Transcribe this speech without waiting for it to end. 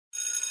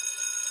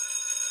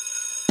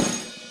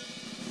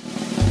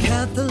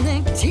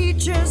Catholic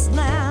Teachers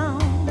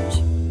Lounge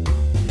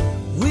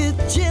with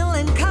Jill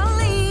and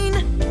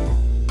Colleen.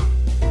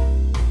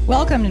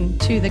 Welcome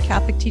to the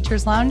Catholic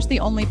Teachers Lounge,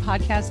 the only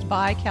podcast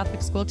by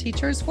Catholic school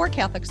teachers for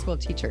Catholic school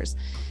teachers.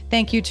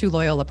 Thank you to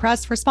Loyola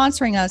Press for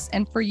sponsoring us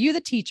and for you,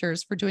 the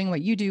teachers, for doing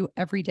what you do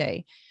every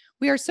day.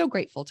 We are so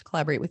grateful to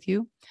collaborate with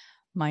you.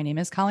 My name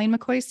is Colleen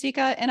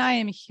McCoy-Sika, and I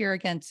am here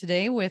again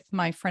today with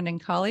my friend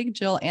and colleague,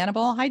 Jill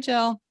Annabelle. Hi,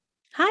 Jill.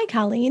 Hi,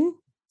 Colleen.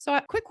 So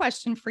a quick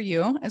question for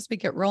you as we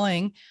get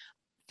rolling.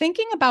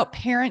 Thinking about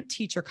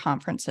parent-teacher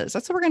conferences.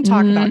 That's what we're going to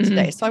talk about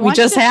today. So we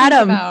just had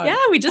them. Yeah,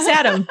 we just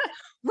had them.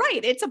 Right.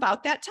 It's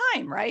about that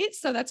time, right?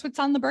 So that's what's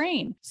on the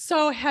brain.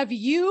 So have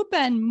you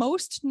been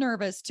most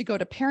nervous to go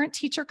to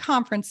parent-teacher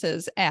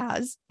conferences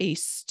as a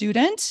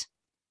student,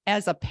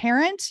 as a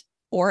parent,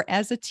 or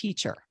as a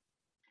teacher?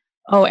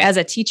 Oh, as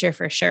a teacher,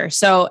 for sure.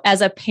 So as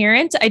a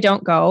parent, I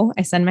don't go.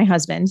 I send my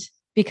husband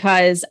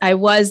because I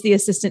was the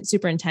assistant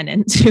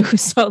superintendent too.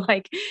 So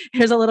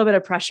there's a little bit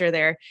of pressure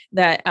there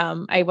that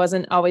I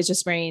wasn't always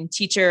just wearing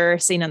teacher,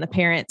 sitting on the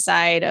parent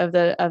side of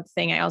the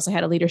thing. I also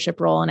had a leadership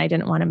role and I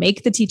didn't want to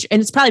make the teacher.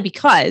 And it's probably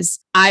because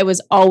I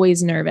was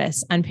always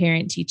nervous on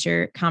parent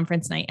teacher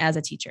conference night as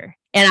a teacher.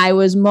 And I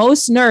was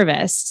most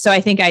nervous. So I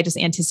think I just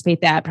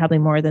anticipate that probably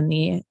more than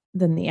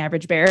the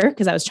average bear,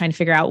 because I was trying to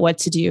figure out what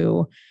to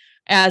do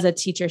as a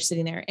teacher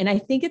sitting there. And I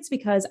think it's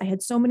because I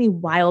had so many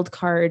wild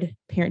card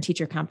parent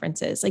teacher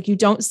conferences. Like you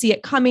don't see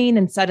it coming.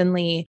 And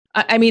suddenly,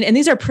 and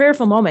these are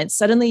prayerful moments.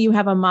 Suddenly you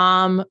have a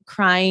mom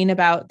crying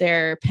about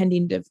their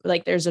pending,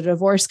 there's a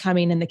divorce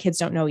coming and the kids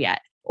don't know yet.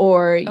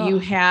 Or you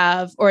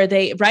have, or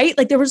they, right?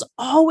 Like there was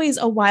always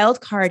a wild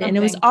card. And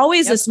it was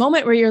always this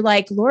moment where you're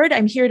like, Lord,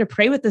 I'm here to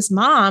pray with this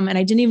mom. And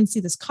I didn't even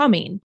see this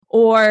coming.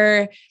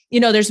 Or,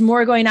 there's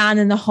more going on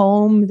in the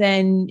home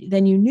than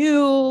you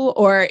knew.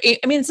 Or,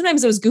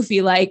 sometimes it was goofy.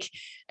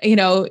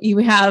 You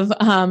have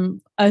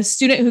a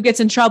student who gets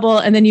in trouble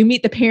and then you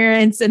meet the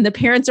parents and the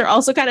parents are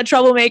also kind of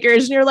troublemakers.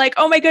 And you're like,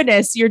 oh my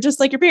goodness, you're just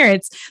like your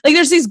parents. Like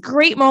there's these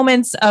great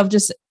moments of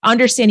just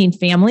understanding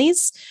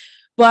families,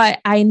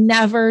 but I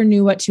never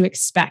knew what to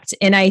expect.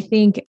 And I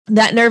think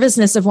that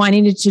nervousness of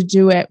wanting to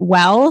do it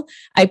well,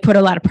 I put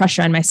a lot of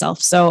pressure on myself.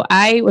 So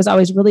I was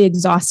always really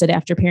exhausted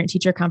after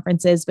parent-teacher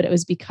conferences, but it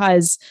was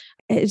because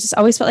it just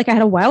always felt like I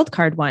had a wild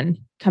card one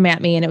come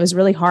at me and it was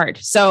really hard.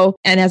 So,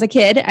 and as a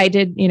kid, I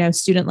did,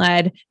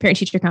 student-led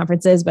parent-teacher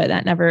conferences, but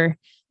that never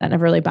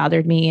really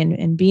bothered me.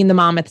 And being the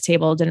mom at the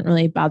table didn't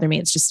really bother me.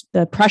 It's just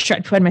the pressure I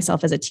put on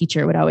myself as a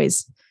teacher would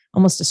always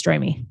almost destroy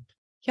me.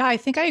 Yeah, I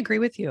think I agree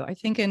with you. I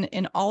think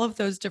in all of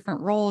those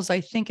different roles, I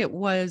think it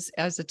was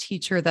as a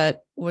teacher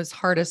that was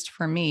hardest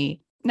for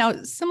me.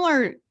 Now,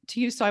 similar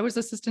to you, so I was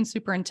assistant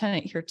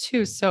superintendent here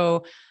too.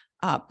 So,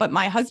 but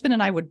my husband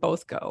and I would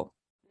both go.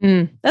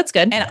 That's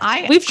good.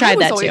 And we've tried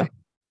that too.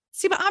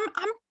 See, but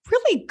I'm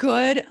really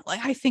good.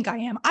 I think I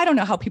am. I don't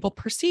know how people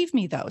perceive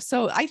me though.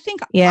 So I think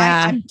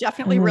I'm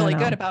definitely really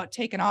good about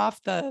taking off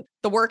the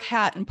work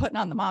hat and putting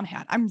on the mom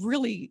hat. I'm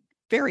really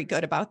very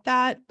good about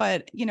that.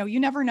 But, you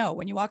never know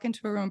when you walk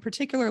into a room,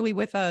 particularly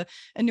with a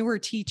newer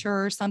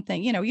teacher or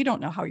something, you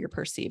don't know how you're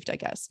perceived, I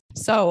guess.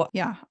 So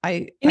yeah,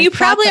 you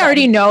probably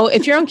already know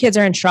if your own kids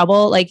are in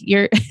trouble,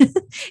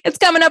 it's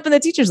coming up in the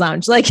teacher's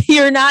lounge.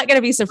 You're not going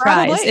to be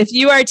surprised. Probably. If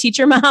you are a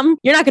teacher mom,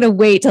 you're not going to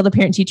wait till the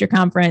parent teacher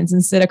conference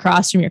and sit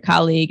across from your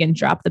colleague and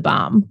drop the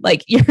bomb.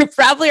 You're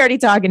probably already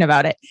talking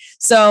about it.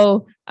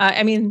 So,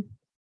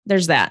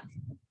 there's that.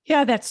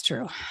 Yeah, that's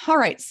true. All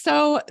right.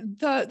 So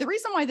the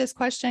reason why this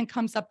question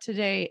comes up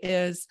today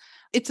is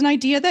it's an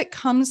idea that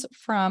comes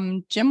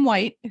from Jim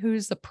White,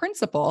 who's the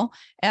principal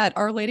at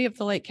Our Lady of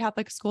the Lake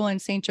Catholic School in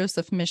St.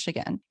 Joseph,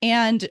 Michigan.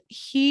 And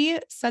he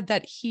said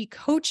that he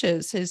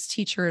coaches his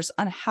teachers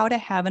on how to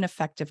have an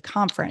effective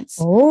conference.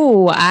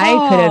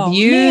 I could have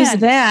used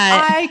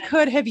that. I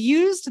could have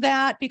used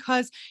that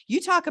because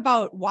you talk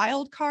about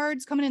wild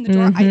cards coming in the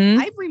door.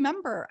 I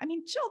remember,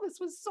 Jill,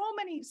 this was so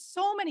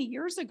many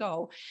years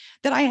ago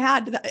that I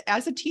had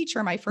as a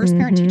teacher, my first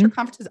parent teacher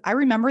conferences. I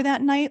remember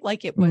that night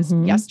like it was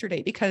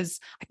yesterday because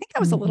I think I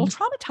was a little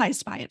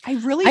traumatized by it. I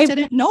really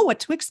didn't know what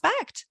to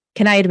expect.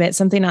 Can I admit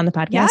something on the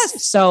podcast?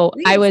 Yes, so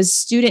please. I was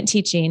student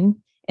teaching.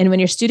 And when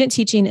you're student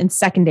teaching in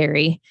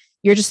secondary,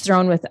 you're just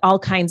thrown with all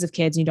kinds of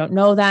kids. You don't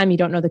know them. You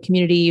don't know the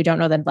community. You don't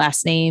know their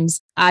last names.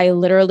 I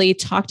literally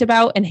talked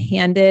about and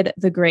handed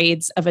the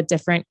grades of a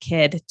different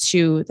kid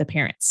to the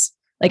parents.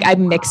 I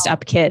mixed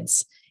up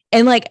kids.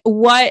 And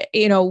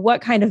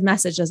what kind of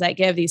message does that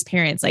give these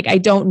parents? I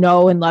don't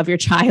know and love your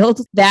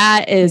child.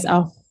 That is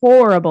a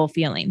horrible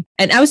feeling.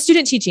 And I was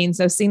student teaching,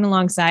 so sitting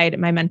alongside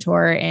my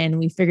mentor, and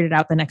we figured it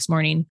out the next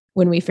morning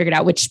when we figured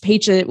out which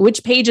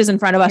pages in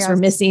front of us were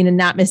missing and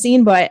not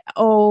missing. But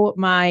oh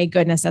my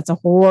goodness, that's a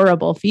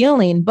horrible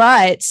feeling.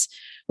 But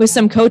with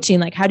some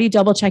coaching, how do you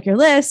double check your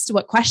list?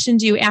 What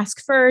questions do you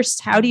ask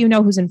first? How do you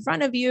know who's in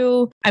front of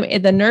you?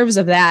 The nerves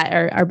of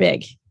that are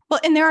big. Well,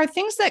 and there are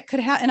things that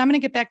could happen, and I'm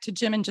going to get back to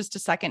Jim in just a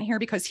second here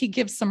because he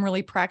gives some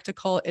really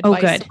practical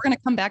advice. So we're going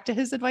to come back to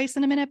his advice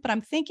in a minute, but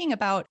I'm thinking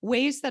about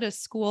ways that a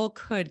school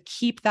could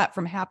keep that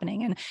from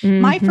happening.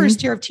 And my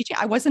first year of teaching,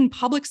 I was in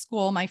public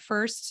school, my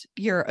first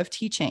year of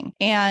teaching.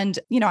 And,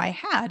 I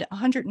had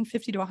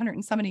 150 to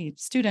 170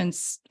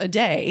 students a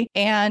day.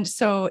 And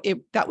so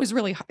that was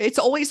really, it's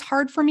always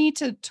hard for me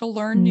to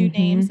learn new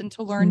names and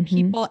to learn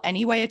people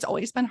anyway. It's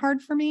always been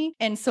hard for me.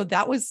 And so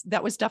that was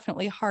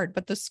definitely hard,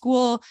 but the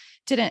school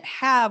didn't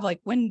have,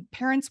 like, when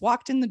parents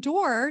walked in the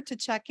door to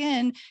check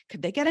in,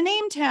 could they get a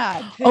name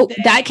tag?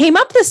 That came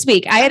up this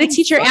week. I had a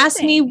teacher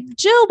ask me,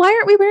 Jill, why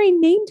aren't we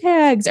wearing name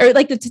tags? Or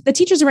like the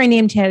teachers are wearing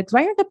name tags.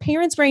 Why aren't the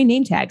parents wearing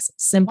name tags?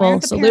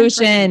 Simple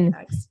solution.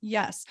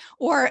 Yes.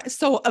 Or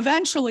so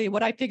eventually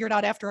what I figured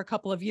out after a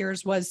couple of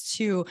years was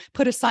to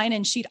put a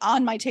sign-in sheet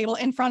on my table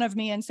in front of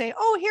me and say,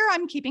 oh, here,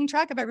 I'm keeping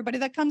track of everybody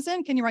that comes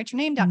in. Can you write your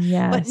name down?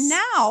 Yes. But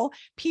now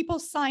people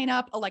sign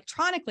up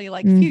electronically.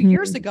 Like a few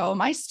years ago,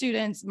 my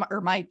students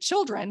or my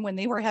children, when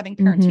they were having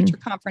parent-teacher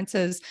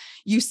conferences,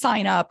 you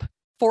sign up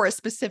for a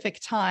specific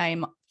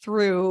time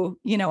through,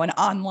 an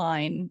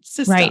online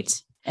system.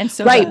 Right. And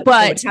so,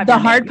 but the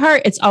hard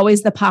part, it's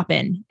always the pop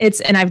in.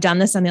 And I've done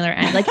this on the other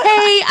end. Like, hey,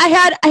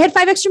 I had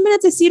 5 extra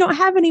minutes. I see you don't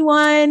have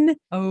anyone.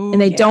 Oh,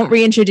 and they don't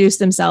reintroduce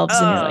themselves.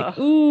 And you're like,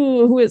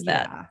 ooh, who is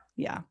that?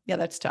 Yeah.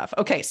 That's tough.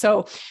 Okay.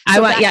 So I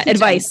want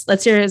advice.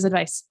 Let's hear his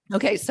advice.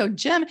 Okay. So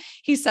Jim,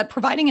 he said,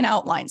 providing an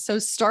outline. So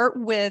start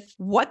with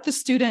what the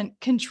student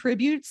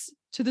contributes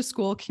to the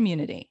school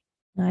community.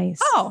 Nice.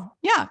 Oh,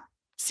 yeah.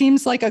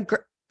 Seems like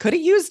could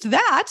have used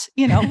that.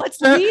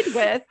 Let's lead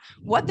with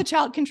what the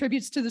child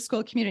contributes to the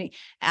school community.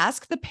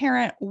 Ask the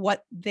parent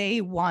what they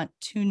want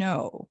to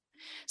know.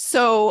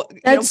 So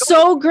that's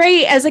so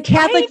great as a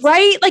Catholic,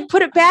 right? Like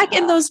put it back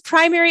in those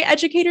primary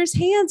educators'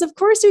 hands. Of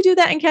course we do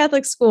that in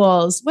Catholic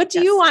schools. What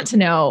do you want to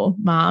know,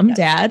 Mom,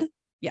 Dad?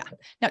 Yeah.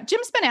 Now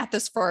Jim's been at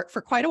this for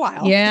quite a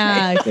while.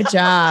 Yeah. Good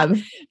job.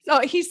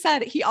 So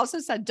he also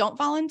said, don't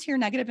volunteer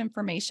negative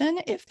information.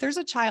 If there's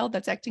a child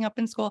that's acting up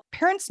in school,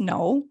 parents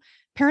know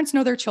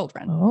their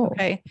children. Oh.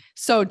 Okay.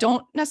 So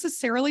don't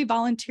necessarily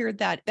volunteer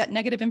that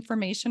negative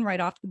information right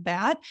off the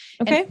bat.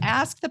 Okay. And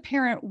ask the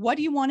parent, what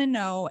do you want to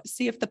know?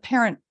 See if the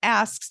parent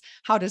asks,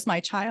 how does my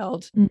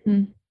child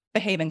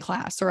behave in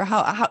class, or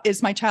how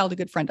is my child a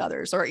good friend to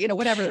others, or,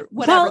 whatever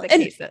the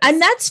case is. And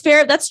that's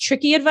fair. That's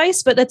tricky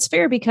advice, but that's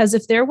fair because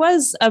if there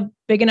was a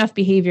big enough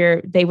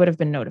behavior, they would have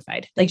been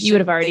notified. Like you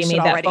would have already made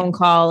that phone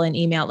call and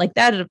email like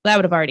that would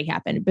have already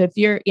happened. But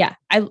if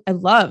I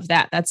love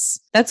that. That's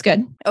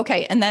good.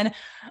 Okay. And then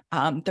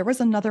there was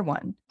another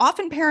one.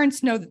 Often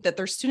parents know that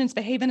their students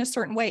behave in a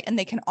certain way, and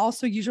they can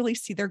also usually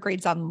see their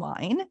grades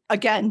online.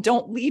 Again,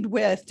 don't lead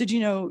with, did you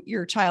know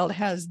your child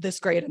has this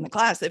grade in the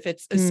class?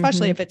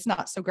 Especially if it's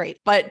not so great.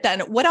 But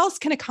then what else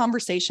can a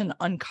conversation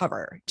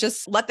uncover?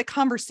 Just let the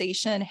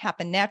conversation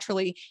happen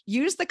naturally.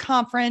 Use the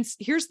conference.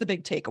 Here's the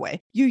big takeaway.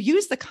 You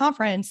use the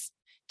conference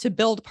to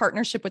build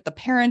partnership with the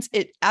parents.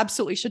 It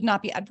absolutely should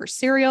not be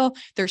adversarial.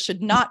 There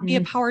should not be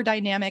a power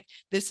dynamic.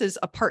 This is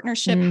a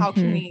partnership. How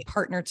can we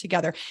partner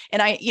together?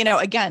 And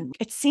again,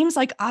 it seems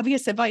like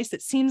obvious advice.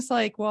 It seems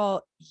like,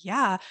 well,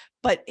 yeah,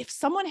 but if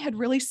someone had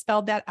really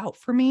spelled that out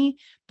for me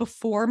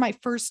before my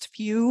first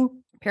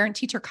few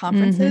parent-teacher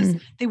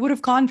conferences, they would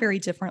have gone very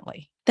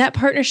differently. That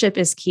partnership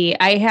is key.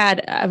 I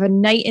had a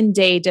night and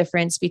day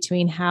difference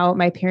between how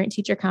my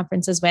parent-teacher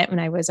conferences went when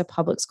I was a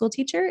public school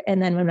teacher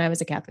and then when I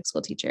was a Catholic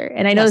school teacher.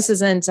 And I know this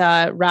isn't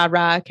a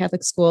rah-rah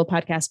Catholic school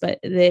podcast, but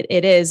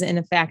it is,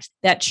 in fact,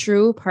 that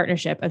true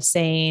partnership of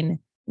saying,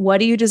 what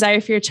do you desire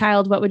for your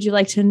child? What would you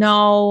like to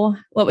know?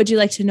 What would you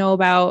like to know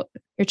about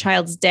your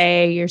child's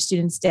day, your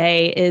student's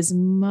day is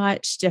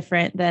much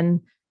different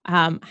than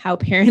how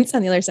parents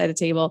on the other side of the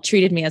table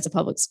treated me as a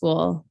public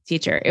school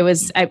teacher. It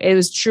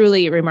was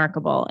truly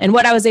remarkable. And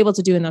what I was able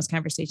to do in those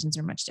conversations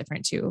are much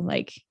different too.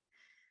 Like,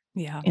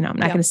 I'm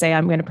not going to say,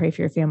 I'm going to pray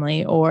for your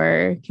family,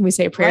 or can we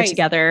say a prayer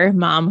together,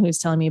 Mom, who's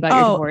telling me about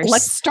your divorce?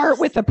 Let's start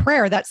with a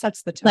prayer. That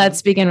sets the tone.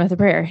 Let's begin with a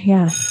prayer.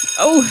 Yeah.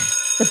 Oh,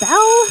 the bell.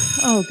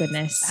 Oh,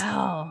 goodness.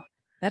 Bell.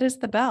 That is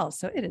the bell.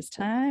 So it is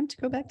time to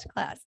go back to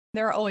class.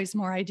 There are always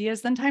more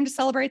ideas than time to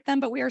celebrate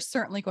them, but we are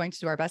certainly going to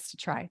do our best to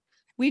try.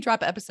 We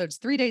drop episodes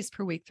 3 days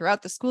per week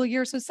throughout the school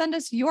year, so send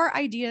us your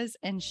ideas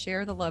and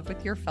share the love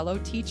with your fellow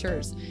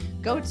teachers.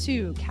 Go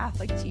to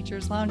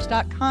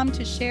CatholicTeachersLounge.com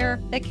to share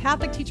that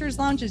Catholic Teachers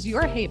Lounge is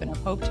your haven of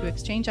hope to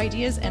exchange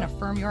ideas and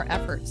affirm your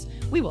efforts.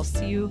 We will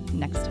see you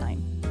next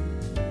time.